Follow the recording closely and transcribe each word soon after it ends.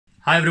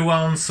Hi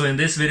everyone, so in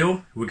this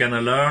video we're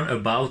gonna learn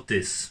about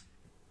this.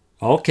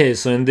 Okay,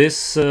 so in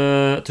this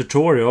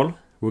tutorial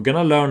we're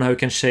gonna learn how you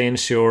can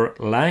change your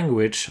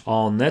language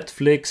on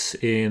Netflix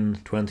in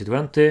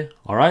 2020.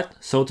 Alright,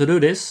 so to do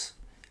this,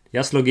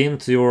 just log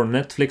into your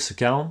Netflix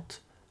account.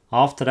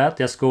 After that,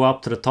 just go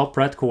up to the top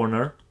right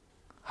corner,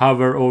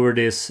 hover over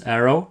this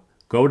arrow,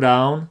 go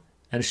down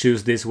and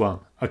choose this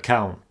one,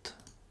 Account.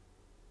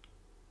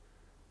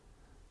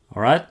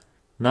 Alright,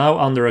 now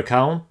under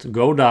Account,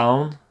 go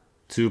down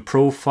to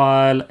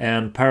Profile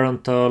and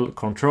Parental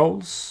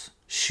Controls.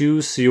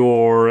 Choose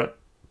your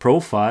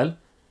profile.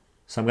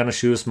 So I'm gonna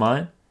choose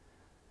mine.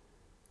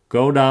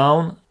 Go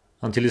down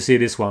until you see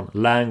this one,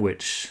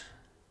 Language.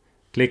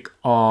 Click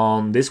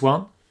on this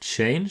one,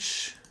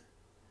 Change.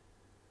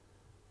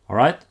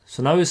 Alright,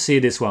 so now you see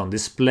this one,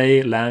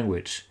 Display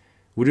Language.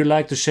 Would you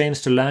like to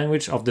change the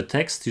language of the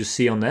text you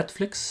see on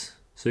Netflix?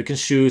 So you can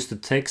choose the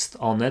text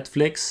on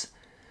Netflix.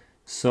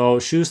 So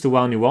choose the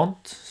one you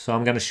want. So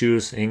I'm gonna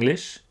choose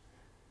English.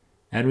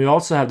 And we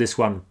also have this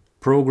one,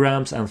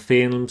 Programs and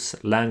Films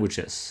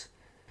Languages.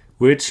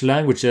 Which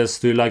languages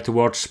do you like to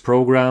watch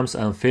programs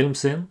and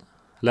films in?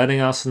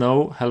 Letting us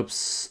know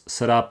helps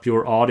set up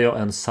your audio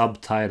and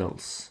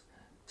subtitles.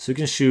 So you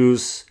can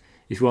choose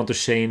if you want to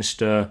change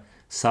the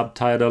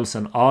subtitles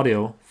and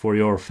audio for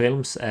your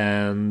films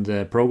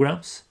and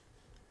programs.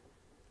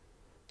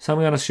 So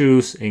I'm gonna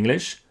choose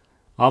English.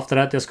 After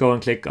that, just go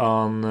and click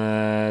on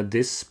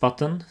this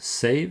button,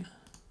 Save.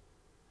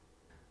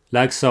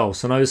 Like so.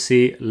 So now you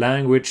see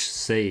language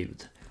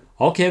saved.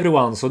 Okay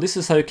everyone, so this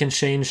is how you can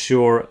change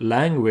your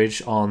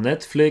language on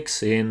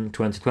Netflix in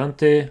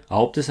 2020. I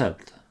hope this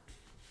helped.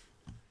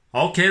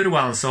 Okay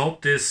everyone, so I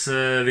hope this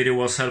video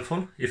was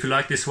helpful. If you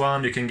like this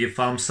one, you can give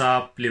thumbs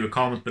up, leave a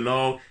comment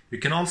below. You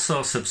can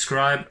also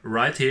subscribe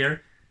right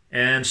here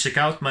and check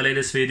out my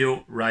latest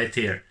video right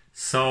here.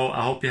 So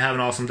I hope you have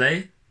an awesome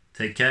day.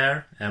 Take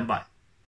care and bye.